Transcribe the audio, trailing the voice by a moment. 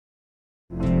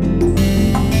Hello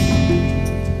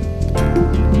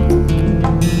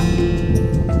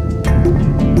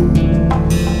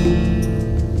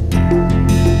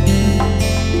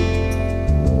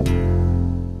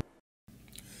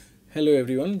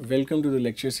everyone, welcome to the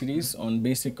lecture series on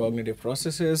basic cognitive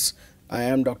processes. I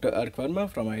am Dr. Ark Verma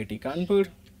from IIT Kanpur.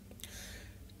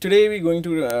 Today we're going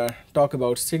to talk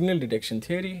about signal detection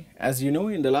theory. As you know,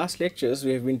 in the last lectures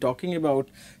we have been talking about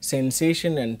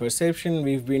sensation and perception.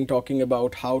 We've been talking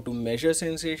about how to measure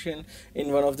sensation.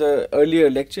 In one of the earlier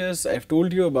lectures I've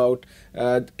told you about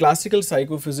classical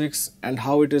psychophysics and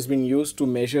how it has been used to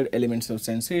measure elements of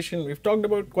sensation. We've talked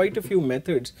about quite a few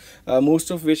methods,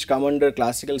 most of which come under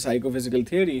classical psychophysical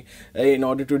theory in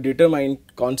order to determine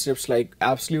concepts like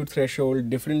absolute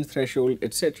threshold, difference threshold,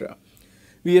 etc.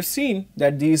 We have seen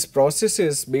that these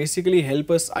processes basically help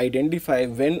us identify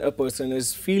when a person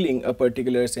is feeling a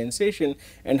particular sensation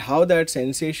and how that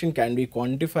sensation can be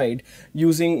quantified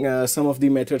using some of the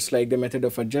methods like the method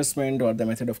of adjustment or the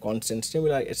method of constant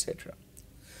stimuli, etc.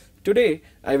 Today,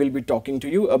 I will be talking to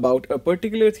you about a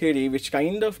particular theory which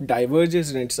kind of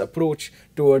diverges in its approach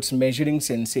towards measuring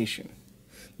sensation.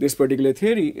 This particular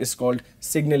theory is called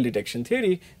signal detection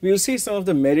theory. We will see some of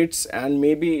the merits and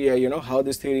maybe how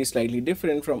this theory is slightly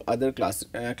different from other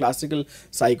classical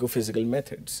psychophysical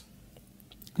methods.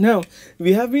 Now,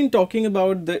 we have been talking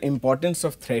about the importance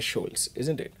of thresholds,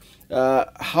 isn't it?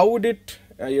 How would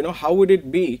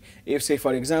it be if, say,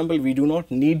 for example, we do not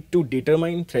need to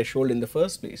determine threshold in the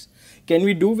first place? Can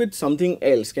we do with something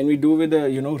else? Can we do with a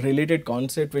related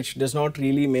concept which does not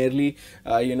really merely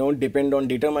depend on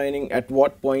determining at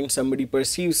what point somebody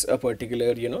perceives a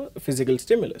particular physical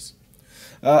stimulus?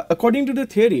 According to the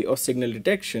theory of signal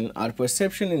detection, our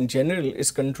perception in general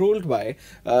is controlled by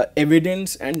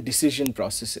evidence and decision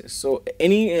processes. So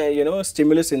any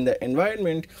stimulus in the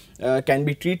environment can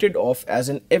be treated of as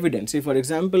an evidence. Say for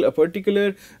example, a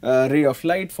particular ray of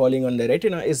light falling on the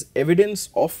retina is evidence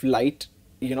of light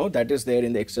that is there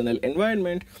in the external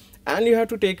environment, and you have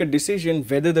to take a decision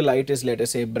whether the light is, let us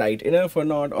say, bright enough or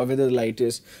not, or whether the light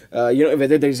is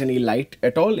whether there is any light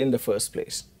at all in the first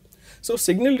place. So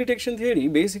signal detection theory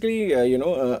basically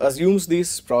assumes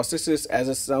these processes as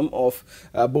a sum of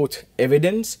both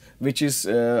evidence, which is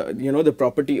the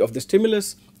property of the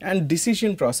stimulus, and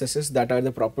decision processes that are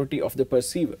the property of the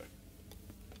perceiver.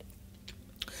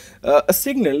 A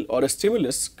signal or a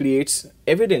stimulus creates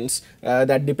evidence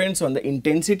that depends on the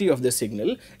intensity of the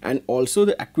signal and also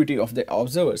the acuity of the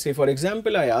observer. Say for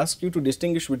example, I ask you to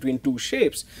distinguish between two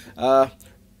shapes.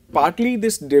 Partly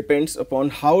this depends upon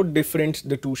how different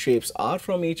the two shapes are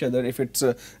from each other. If it's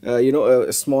a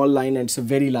small line and it's a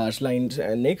very large line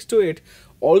next to it,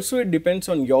 also it depends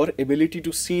on your ability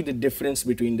to see the difference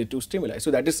between the two stimuli. So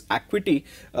that is acuity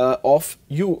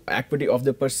acuity of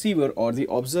the perceiver or the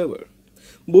observer.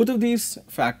 Both of these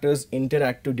factors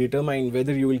interact to determine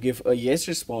whether you will give a yes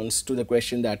response to the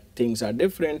question that things are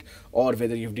different or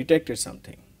whether you've detected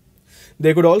something.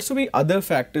 There could also be other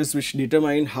factors which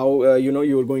determine how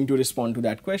you are going to respond to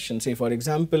that question. Say for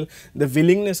example, the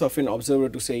willingness of an observer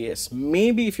to say yes.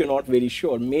 Maybe if you're not very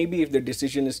sure, maybe if the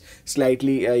decision is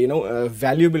slightly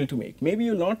valuable to make, maybe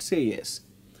you'll not say yes.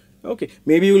 Okay,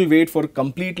 maybe you will wait for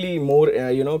completely more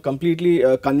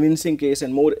convincing case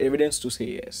and more evidence to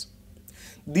say yes.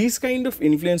 These kind of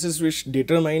influences which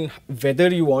determine whether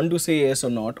you want to say yes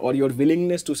or not, or your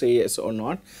willingness to say yes or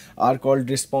not, are called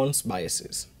response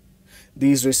biases.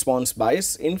 These response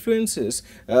bias influences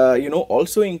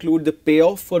also include the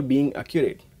payoff for being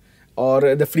accurate,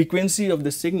 or the frequency of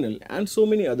the signal, and so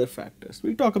many other factors.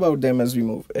 We'll talk about them as we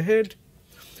move ahead.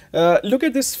 Look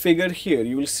at this figure here.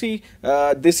 You will see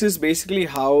this is basically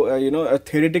how a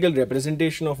theoretical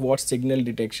representation of what signal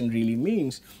detection really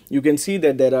means. You can see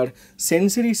that there are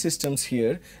sensory systems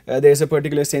here. There is a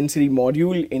particular sensory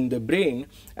module in the brain,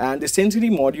 and the sensory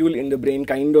module in the brain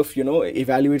kind of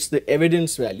evaluates the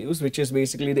evidence values, which is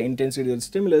basically the intensity of the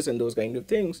stimulus and those kind of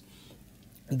things.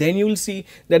 Then you will see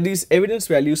that these evidence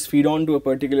values feed on to a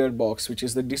particular box, which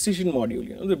is the decision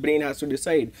module. The brain has to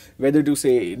decide whether to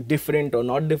say different or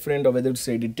not different, or whether to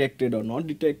say detected or not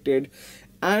detected.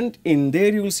 And in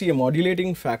there you will see a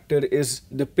modulating factor is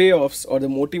the payoffs or the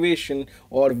motivation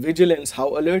or vigilance,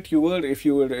 how alert you were if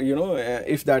you were,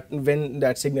 when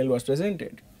that signal was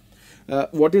presented.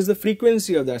 What is the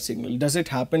frequency of that signal? Does it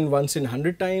happen once in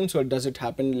 100 times, or does it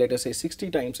happen, let us say,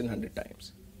 60 times in 100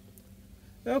 times?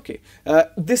 Okay,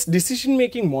 this decision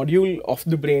making module of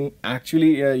the brain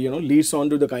actually leads on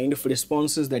to the kind of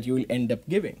responses that you will end up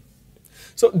giving.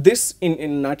 So this in a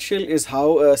nutshell is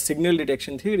how signal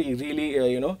detection theory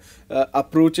really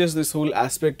approaches this whole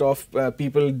aspect of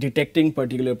people detecting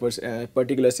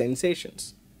particular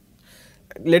sensations.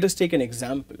 let us take an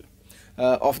example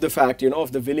of the fact,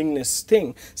 of the willingness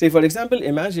thing. Say for example,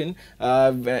 imagine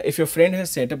if your friend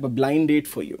has set up a blind date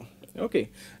for you. Okay,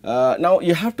 now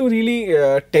you have to really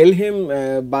tell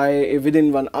him by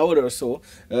within 1 hour or so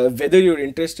whether you're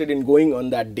interested in going on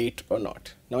that date or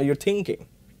not. Now you're thinking,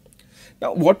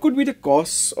 now what could be the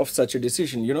costs of such a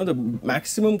decision? The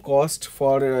maximum cost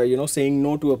for saying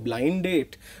no to a blind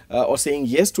date or saying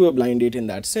yes to a blind date in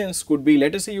that sense could be,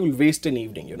 let us say, you'll waste an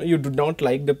evening. You do not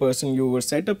like the person you were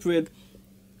set up with,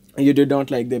 you did not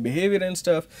like their behavior and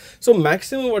stuff. So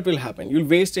maximum what will happen, you'll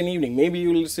waste an evening. Maybe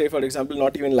you will say, for example,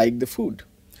 not even like the food.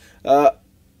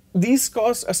 These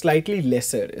costs are slightly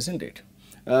lesser, isn't it?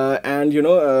 And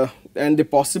the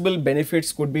possible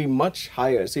benefits could be much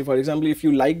higher. Say for example, if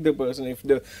you like the person, if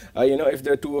the if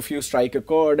the two of you strike a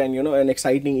chord, and an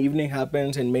exciting evening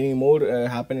happens and many more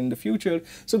happen in the future.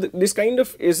 So this kind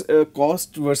of is a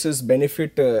cost versus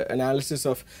benefit analysis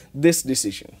of this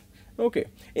decision. Okay,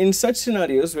 in such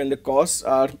scenarios, when the costs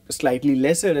are slightly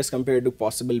lesser as compared to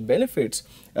possible benefits,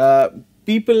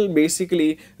 people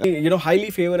basically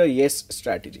highly favor a yes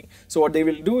strategy. So what they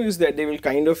will do is that they will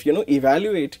kind of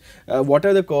evaluate what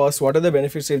are the costs, what are the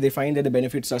benefits. If they find that the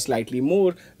benefits are slightly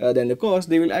more than the cost,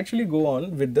 they will actually go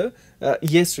on with the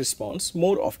yes response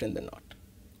more often than not.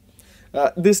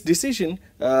 This decision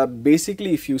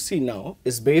basically, if you see now,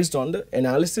 is based on the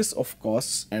analysis of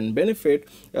costs and benefit,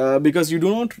 because you do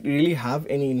not really have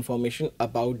any information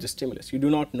about the stimulus. You do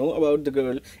not know about the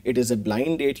girl, it is a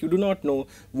blind date, you do not know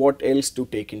what else to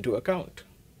take into account.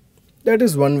 That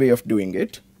is one way of doing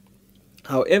it.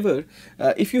 However,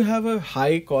 if you have a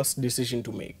high cost decision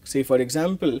to make, say for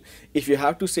example, if you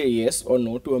have to say yes or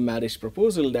no to a marriage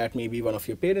proposal that maybe one of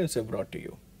your parents have brought to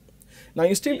you. Now,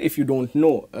 if you don't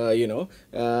know,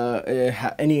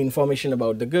 any information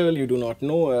about the girl, you do not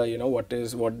know, what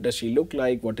does she look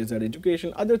like, what is her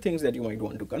education, other things that you might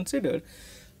want to consider,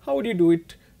 how would you do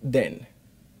it then?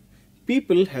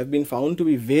 People have been found to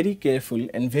be very careful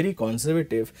and very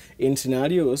conservative in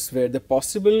scenarios where the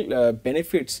possible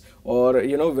benefits or,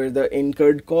 where the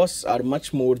incurred costs are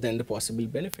much more than the possible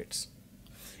benefits.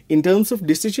 In terms of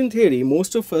decision theory,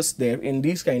 most of us there in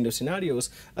these kind of scenarios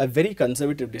are very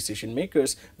conservative decision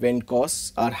makers when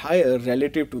costs are higher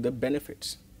relative to the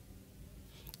benefits.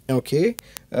 Okay.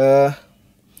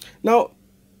 Now,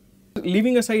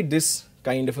 leaving aside this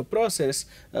kind of a process,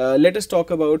 let us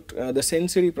talk about the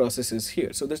sensory processes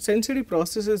here. So the sensory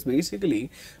processes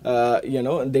basically,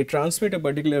 they transmit a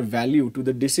particular value to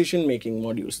the decision making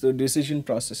modules, the decision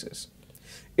processes.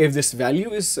 If this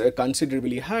value is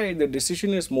considerably high, the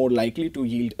decision is more likely to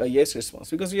yield a yes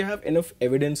response, because you have enough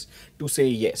evidence to say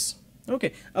yes,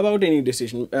 okay, about any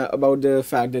decision, about the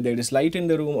fact that there is light in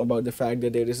the room, about the fact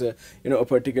that there is a a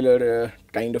particular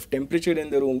kind of temperature in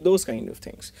the room, those kind of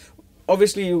things.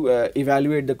 Obviously, you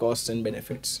evaluate the costs and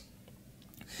benefits.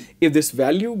 If this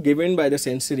value given by the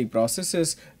sensory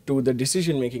processes to the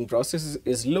decision making processes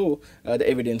is low, the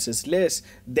evidence is less,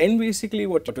 then basically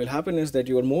what will happen is that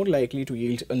you are more likely to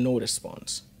yield a no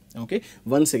response. Okay,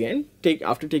 once again,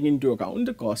 after taking into account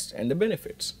the costs and the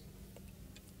benefits.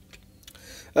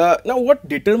 Now, what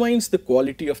determines the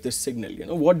quality of this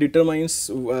signal? What determines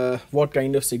what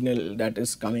kind of signal that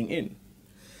is coming in?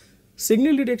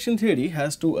 Signal detection theory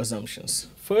has two assumptions.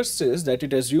 First is that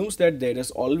it assumes that there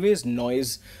is always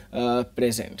noise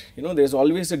present. There is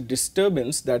always a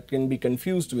disturbance that can be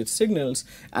confused with signals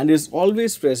and is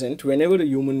always present whenever a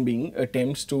human being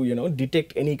attempts to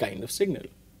detect any kind of signal.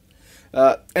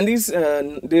 And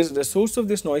the source of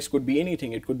this noise could be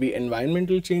anything. It could be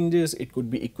environmental changes, it could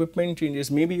be equipment changes.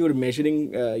 Maybe you're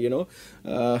measuring,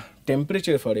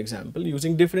 temperature, for example,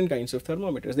 using different kinds of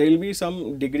thermometers. There will be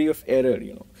some degree of error.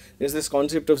 There's this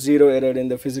concept of zero error in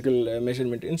the physical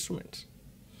measurement instruments.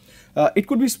 It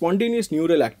could be spontaneous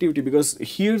neural activity, because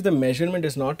here the measurement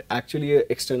is not actually an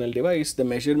external device. The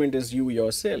measurement is you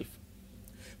yourself.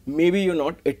 Maybe you're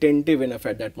not attentive enough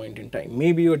at that point in time.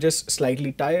 Maybe you're just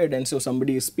slightly tired, and so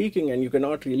somebody is speaking and you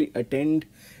cannot really attend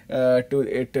to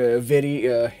it very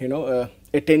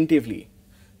attentively,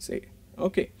 say.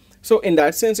 Okay, so in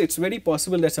that sense, it's very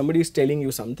possible that somebody is telling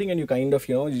you something and you kind of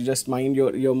you just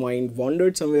your mind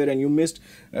wandered somewhere and you missed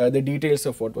the details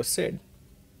of what was said.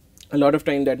 A lot of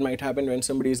time that might happen when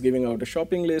somebody is giving out a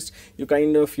shopping list. You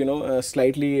kind of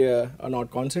slightly are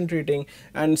not concentrating,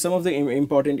 and some of the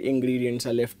important ingredients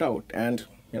are left out, and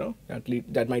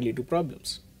that might lead to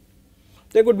problems.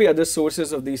 There could be other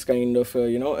sources of these kind of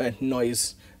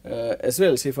noise as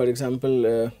well. Say for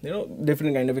example,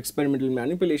 different kind of experimental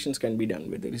manipulations can be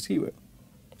done with the receiver.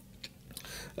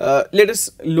 Let us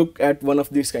look at one of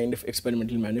these kind of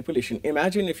experimental manipulation.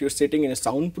 Imagine if you're sitting in a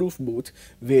soundproof booth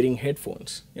wearing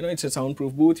headphones. You know, it's a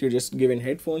soundproof booth, you're just given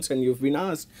headphones and you've been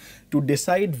asked to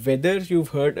decide whether you've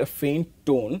heard a faint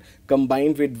tone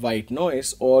combined with white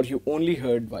noise or you only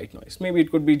heard white noise. Maybe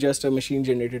it could be just a machine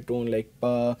generated tone like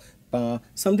pa, pa,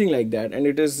 something like that, and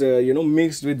it is you know,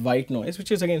 mixed with white noise,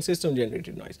 which is again system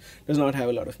generated noise, does not have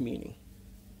a lot of meaning.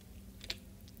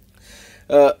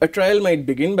 A trial might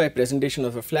begin by presentation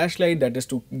of a flashlight, that is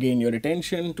to gain your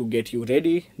attention, to get you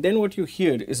ready. Then what you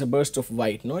hear is a burst of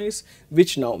white noise,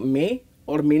 which now may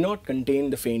or may not contain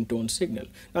the faint tone signal.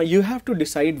 Now you have to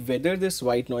decide whether this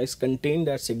white noise contained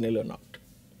that signal or not.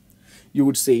 You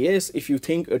would say yes if you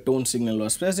think a tone signal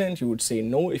was present, you would say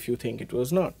no if you think it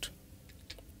was not.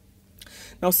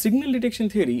 Now, signal detection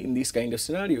theory in these kind of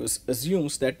scenarios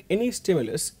assumes that any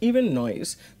stimulus, even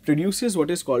noise, produces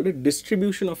what is called a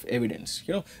distribution of evidence.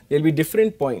 You know, there will be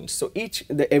different points. So,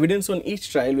 the evidence on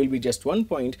each trial will be just one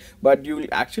point, but you will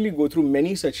actually go through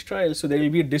many such trials. So, there will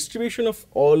be a distribution of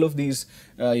all of these,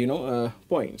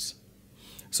 points.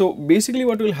 So basically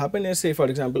what will happen is, say for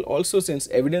example, also since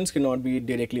evidence cannot be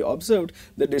directly observed,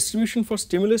 the distribution for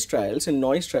stimulus trials and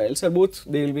noise trials are both,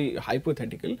 they will be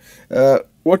hypothetical.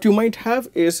 What you might have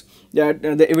is that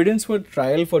the evidence for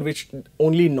trial for which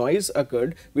only noise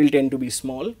occurred will tend to be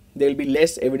small. There will be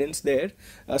less evidence there,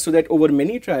 so that over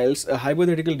many trials a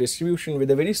hypothetical distribution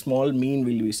with a very small mean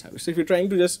will be established. So if you are trying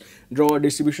to just draw a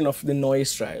distribution of the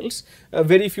noise trials,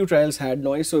 very few trials had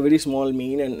noise, so a very small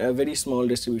mean and a very small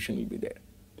distribution will be there.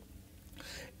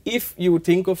 If you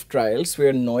think of trials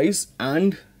where noise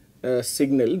and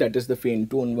signal, that is the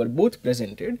faint tone, were both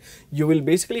presented, you will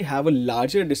basically have a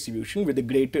larger distribution with a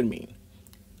greater mean,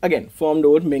 again formed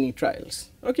over many trials.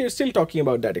 Okay, you're still talking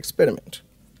about that experiment.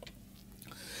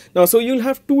 Now, so you'll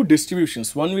have two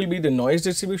distributions. One will be the noise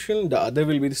distribution, the other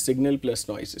will be the signal plus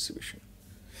noise distribution.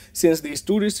 Since these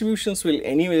two distributions will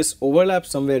anyways overlap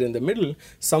somewhere in the middle,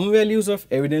 some values of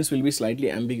evidence will be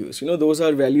slightly ambiguous. You know, those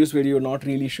are values where you're not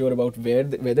really sure about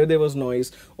whether there was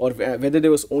noise or whether there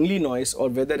was only noise or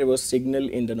whether there was signal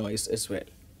in the noise as well.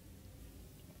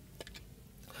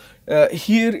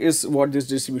 Here is what this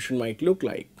distribution might look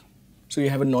like. So you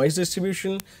have a noise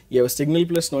distribution, you have a signal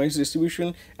plus noise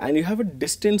distribution, and you have a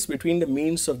distance between the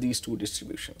means of these two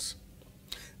distributions.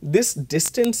 This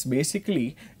distance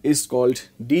basically is called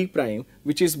d prime,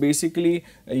 which is basically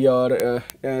your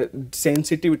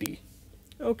sensitivity.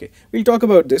 Okay, we'll talk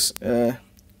about this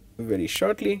very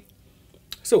shortly.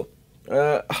 So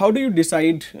how do you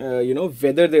decide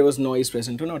whether there was noise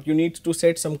present or not? You need to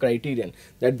set some criterion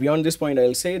that beyond this point I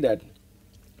will say that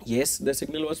yes, the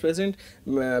signal was present.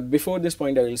 Before this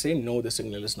point I will say no, the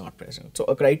signal is not present. So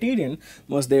a criterion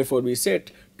must therefore be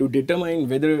set to determine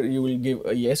whether you will give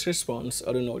a yes response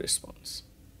or a no response.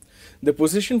 The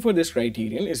position for this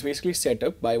criterion is basically set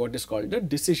up by what is called the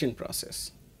decision process.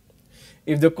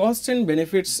 If the costs and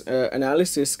benefits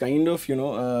analysis kind of favors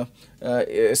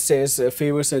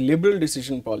a liberal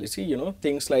decision policy,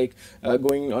 things like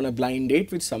going on a blind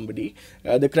date with somebody,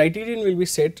 the criterion will be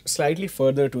set slightly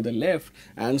further to the left,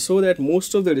 and so that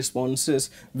most of the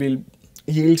responses will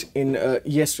yield in a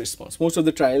yes response. Most of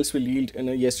the trials will yield in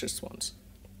a yes response.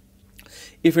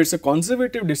 If it's a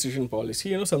conservative decision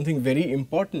policy, something very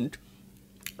important,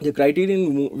 the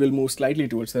criterion will move slightly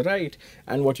towards the right,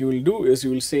 and what you will do is you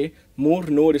will say more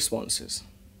no responses.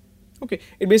 Okay,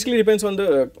 it basically depends on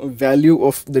the value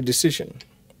of the decision.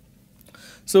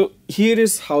 So here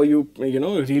is how you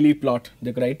really plot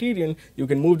the criterion. You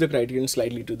can move the criterion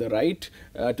slightly to the right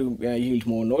to yield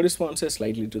more no responses,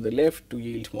 slightly to the left to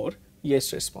yield more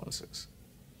yes responses.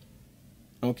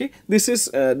 Okay, this is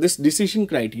this decision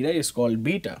criteria is called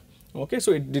beta. Okay,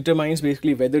 so it determines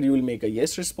basically whether you will make a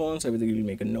yes response or whether you will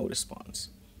make a no response.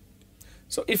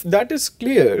 So if that is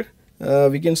clear,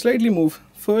 we can slightly move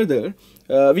further.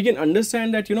 We can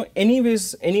understand that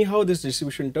anyhow this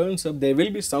distribution turns up, there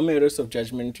will be some errors of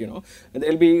judgment. There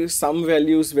will be some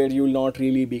values where you will not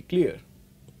really be clear.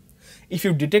 If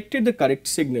you detected the correct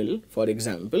signal, for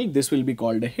example, this will be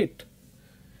called a hit.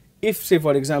 If, say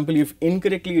for example, you've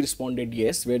incorrectly responded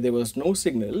yes where there was no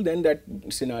signal, then that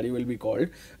scenario will be called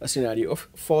a scenario of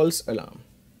false alarm.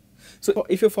 So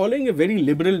if you're following a very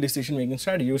liberal decision making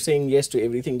strategy, you're saying yes to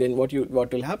everything, then what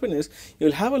will happen is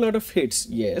you'll have a lot of hits,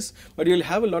 yes, but you'll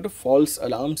have a lot of false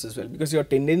alarms as well, because your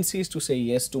tendency is to say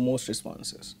yes to most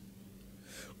responses.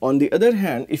 On the other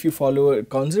hand, if you follow a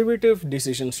conservative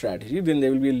decision strategy, then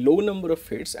there will be a low number of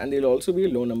hits and there will also be a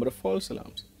low number of false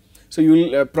alarms. So you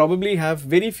will probably have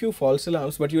very few false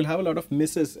alarms, but you will have a lot of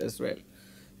misses as well.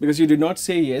 because you did not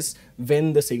say yes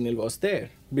when the signal was there,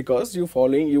 because you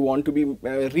want to be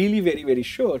really very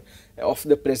sure of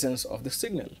the presence of the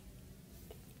signal.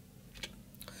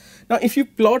 Now, if you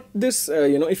plot this,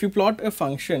 if you plot a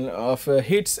function of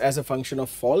hits as a function of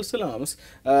false alarms,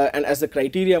 and as the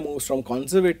criteria moves from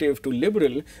conservative to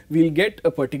liberal, we'll get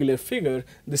a particular figure.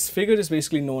 This figure is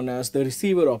basically known as the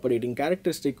receiver operating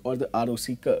characteristic, or the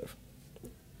ROC curve.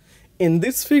 In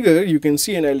this figure, you can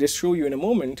see, and I'll just show you in a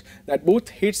moment, that both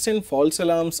hits and false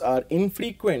alarms are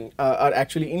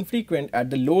actually infrequent at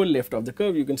the lower left of the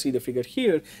curve. You can see the figure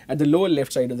here at the lower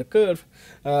left side of the curve,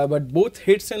 but both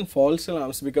hits and false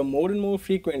alarms become more and more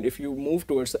frequent if you move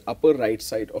towards the upper right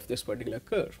side of this particular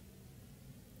curve.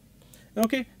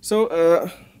 Okay,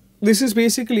 so this is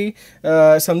basically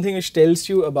something which tells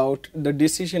you about the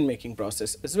decision making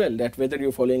process as well, that whether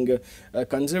you're following a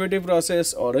conservative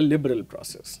process or a liberal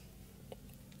process.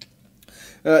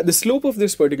 The slope of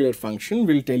this particular function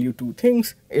will tell you two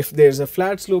things. If there's a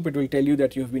flat slope, it will tell you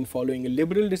that you've been following a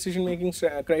liberal decision making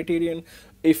criterion.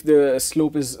 If the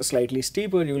slope is slightly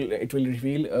steeper, it will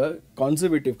reveal a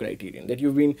conservative criterion, that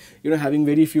you've been having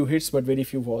very few hits but very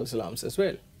few false alarms as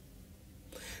well.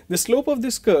 The slope of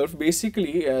this curve,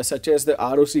 basically such as the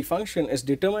ROC function, is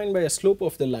determined by a slope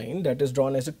of the line that is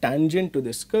drawn as a tangent to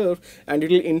this curve, and it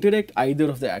will interact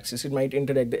either of the axes. It might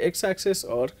interact the x-axis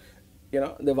or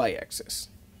the y-axis.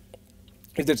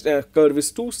 If the curve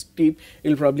is too steep, it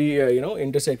will probably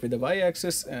intersect with the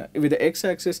y-axis, with the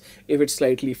x-axis. If it's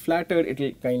slightly flatter, it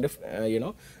will kind of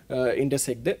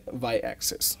intersect the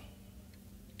y-axis.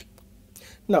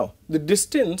 Now, the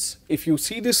distance, if you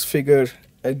see this figure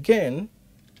again,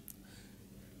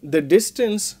 the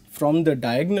distance from the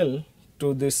diagonal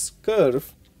to this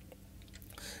curve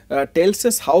tells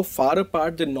us how far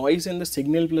apart the noise and the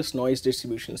signal plus noise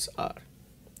distributions are.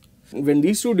 When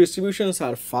these two distributions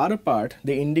are far apart,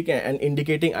 they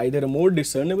indicating either a more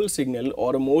discernible signal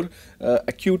or a more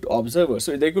acute observer.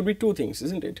 So there could be two things,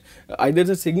 isn't it? Either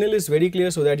the signal is very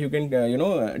clear so that you can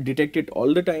detect it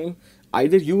all the time.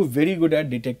 Either you are very good at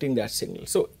detecting that signal.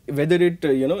 So whether it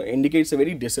indicates a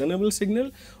very discernible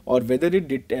signal or whether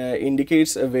it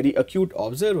indicates a very acute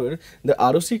observer, the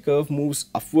ROC curve moves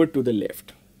upward to the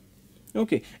left.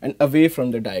 Okay, and away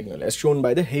from the diagonal, as shown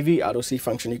by the heavy ROC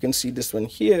function. You can see this one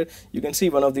here. You can see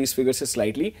one of these figures is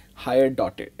slightly higher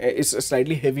dotted. It's a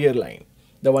slightly heavier line,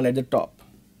 the one at the top.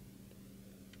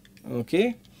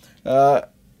 Okay,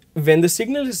 when the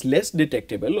signal is less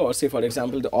detectable, or say for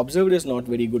example the observer is not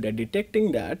very good at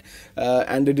detecting that,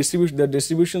 and the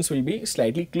distributions will be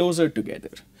slightly closer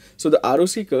together. So the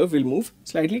ROC curve will move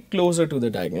slightly closer to the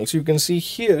diagonal. So you can see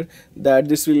here that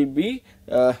this will be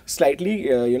slightly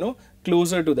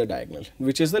closer to the diagonal,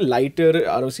 which is the lighter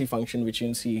ROC function which you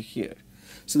can see here.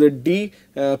 So the D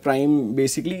prime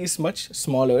basically is much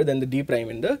smaller than the D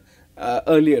prime in the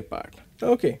earlier part.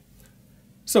 Okay,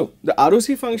 so the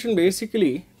ROC function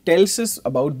basically tells us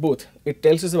about both. It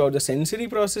tells us about the sensory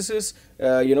processes,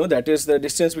 that is the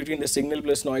distance between the signal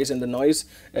plus noise and the noise,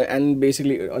 and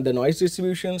basically the noise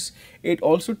distributions. It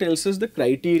also tells us the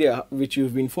criteria which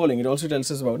you've been following. It also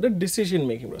tells us about the decision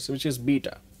making process, which is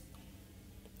beta.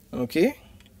 Okay.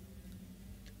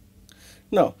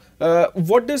 Now,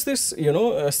 what does this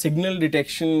signal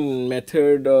detection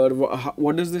method, or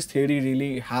what does this theory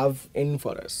really have in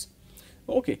for us?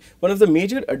 Okay, one of the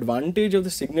major advantage of the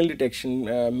signal detection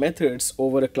methods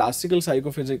over a classical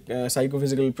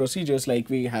psychophysical procedures like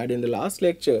we had in the last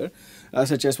lecture,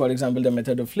 such as for example the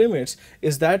method of limits,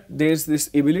 is that there's this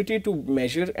ability to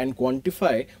measure and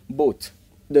quantify both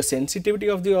the sensitivity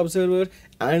of the observer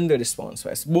and the response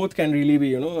bias. Both can really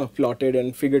be plotted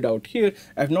and figured out here.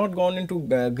 I have not gone into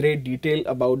great detail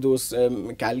about those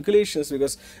calculations,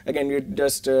 because again we're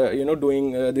just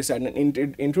doing this at an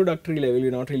introductory level.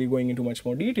 We're not really going into much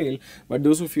more detail, but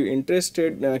those of you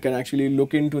interested can actually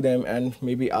look into them and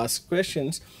maybe ask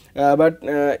questions. But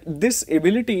this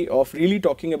ability of really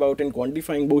talking about and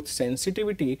quantifying both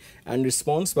sensitivity and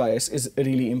response bias is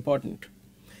really important.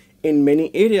 In many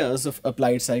areas of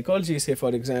applied psychology, say for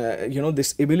example,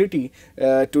 this ability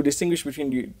to distinguish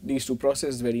between these two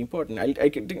processes is very important. I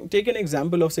can take an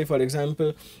example of, say for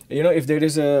example, if there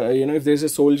is a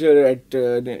soldier at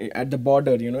the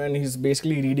border, and he's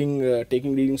basically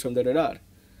taking readings from the radar.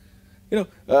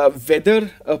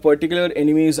 Whether a particular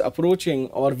enemy is approaching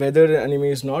or whether an enemy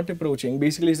is not approaching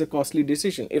basically is a costly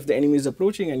decision. If the enemy is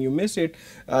approaching and you miss it,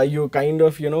 you kind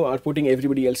of are putting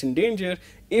everybody else in danger.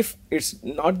 If it's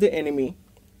not the enemy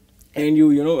and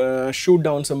you shoot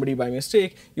down somebody by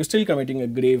mistake, you're still committing a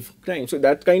grave crime. So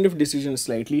that kind of decision is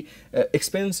slightly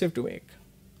expensive to make.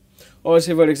 Or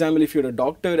say for example, if you're a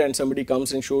doctor and somebody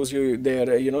comes and shows you their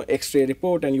X-ray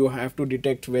report, and you have to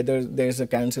detect whether there's a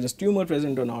cancerous tumor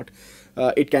present or not,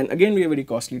 it can again be a very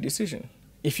costly decision.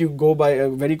 If you go by a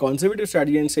very conservative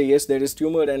strategy and say yes, there is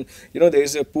tumor, and there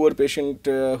is a poor patient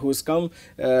who's come,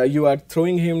 you are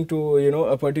throwing him to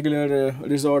a particular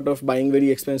resort of buying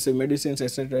very expensive medicines,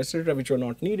 etc., which were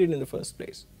not needed in the first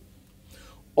place.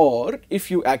 Or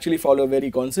if you actually follow a very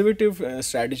conservative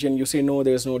strategy and you say no,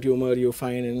 there's no tumor, you're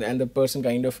fine, and the person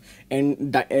kind of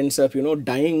ends up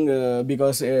dying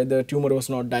because the tumor was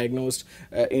not diagnosed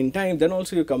in time, then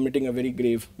also you're committing a very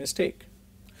grave mistake.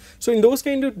 So in those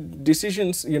kind of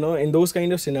decisions, in those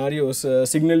kind of scenarios,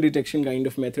 signal detection kind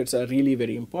of methods are really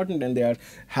very important, and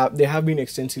they have been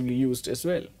extensively used as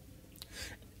well.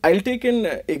 I'll take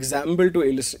an example to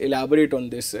elaborate on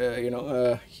this,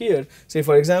 here. Say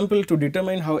for example, to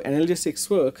determine how analgesics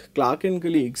work, Clark and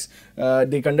colleagues,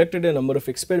 they conducted a number of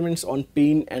experiments on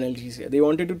pain analgesia. They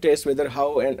wanted to test whether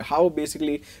how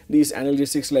basically these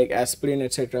analgesics like aspirin,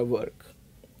 etc. work.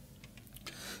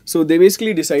 So they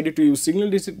basically decided to use signal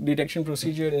detection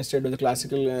procedure instead of the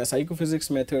classical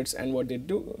psychophysics methods, and what they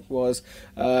do was,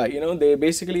 they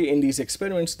basically in these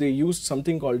experiments they used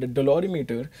something called a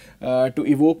dolorimeter to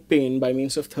evoke pain by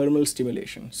means of thermal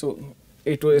stimulation. So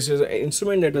it was an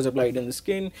instrument that was applied in the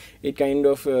skin. It kind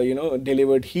of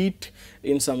delivered heat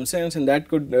in some sense, and that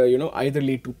could either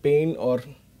lead to pain or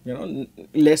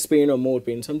less pain or more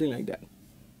pain, something like that.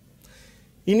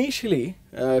 Initially,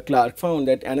 Clark found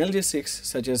that analgesics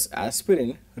such as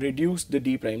aspirin reduce the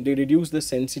D prime. They reduce the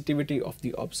sensitivity of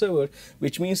the observer,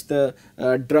 which means the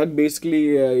drug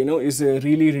basically is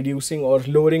really reducing or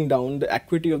lowering down the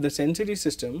acuity of the sensory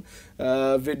system,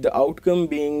 with the outcome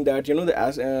being that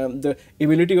the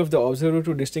ability of the observer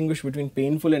to distinguish between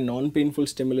painful and non-painful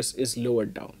stimulus is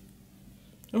lowered down.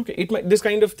 Okay, this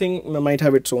kind of thing might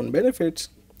have its own benefits.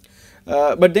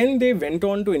 But then they went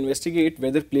on to investigate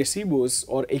whether placebos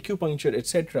or acupuncture,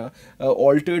 etc.,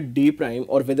 altered D prime,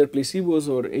 or whether placebos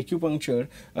or acupuncture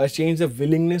changed the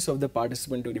willingness of the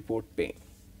participant to report pain.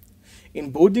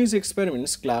 In both these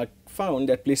experiments, Clark found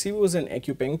that placebos and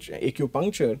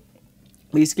acupuncture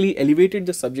basically elevated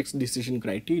the subject's decision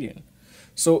criterion.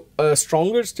 So a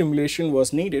stronger stimulation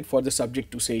was needed for the subject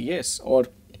to say yes, or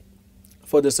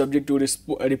for the subject to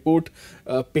report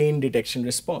pain detection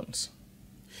response.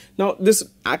 Now, this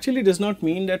actually does not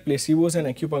mean that placebos and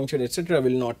acupuncture, etc.,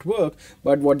 will not work,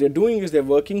 but what they're doing is they're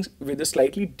working with a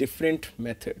slightly different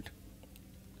method.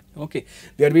 Okay,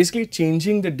 they are basically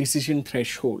changing the decision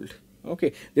threshold.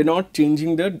 Okay, they're not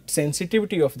changing the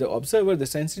sensitivity of the observer. The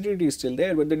sensitivity is still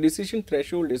there, but the decision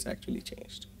threshold is actually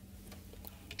changed.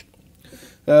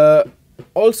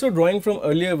 Also, drawing from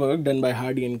earlier work done by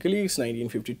Hardy and colleagues,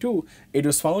 1952, it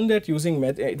was found that using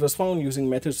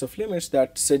methods of limits,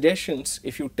 that suggestions,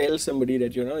 if you tell somebody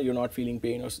that you're not feeling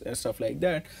pain or stuff like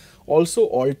that, also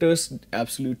alters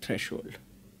absolute threshold.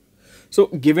 So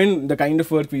given the kind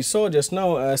of work we saw just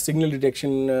now, a signal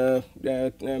detection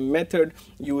method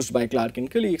used by Clark and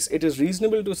colleagues, it is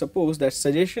reasonable to suppose that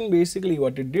suggestion basically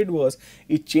what it did was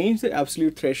it changed the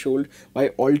absolute threshold by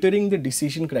altering the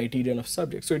decision criterion of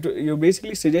subject. So you're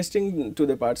basically suggesting to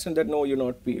the participant that no, you're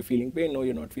not feeling pain, no,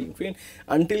 you're not feeling pain,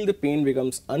 until the pain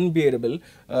becomes unbearable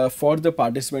for the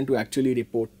participant to actually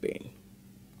report pain.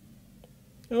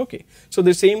 Okay, so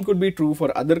the same could be true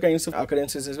for other kinds of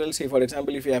occurrences as well. Say for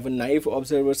example, if you have a naive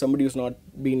observer, somebody who's not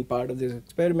been part of this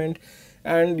experiment,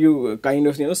 and you kind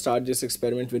of start this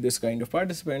experiment with this kind of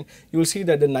participant, you will see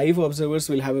that the naive observers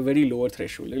will have a very lower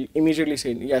threshold. They'll immediately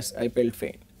say, yes, I felt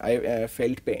pain, I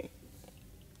felt pain,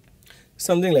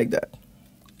 something like that.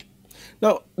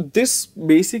 Now, these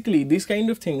kind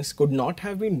of things could not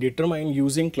have been determined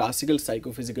using classical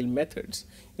psychophysical methods.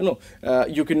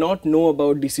 You cannot know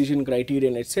about decision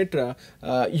criterion, etc.,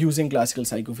 using classical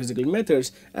psychophysical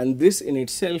methods, and this in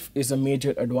itself is a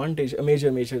major advantage, a major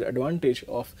advantage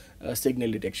of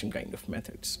signal detection kind of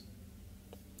methods.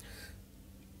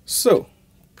 So,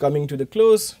 coming to the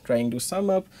close, trying to sum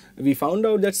up, we found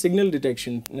out that signal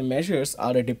detection measures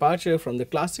are a departure from the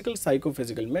classical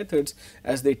psychophysical methods,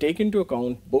 as they take into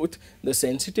account both the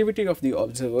sensitivity of the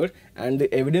observer and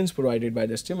the evidence provided by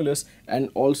the stimulus, and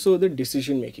also the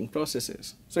decision making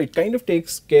processes. So it kind of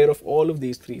takes care of all of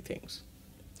these three things.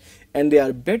 And they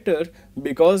are better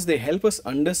because they help us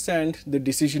understand the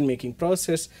decision making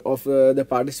process of the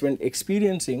participant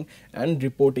experiencing and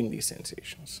reporting these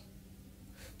sensations.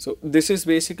 So this is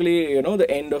basically the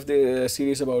end of the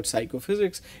series about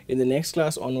psychophysics. In the next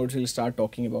class onwards, we'll start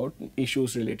talking about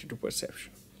issues related to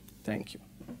perception. Thank you.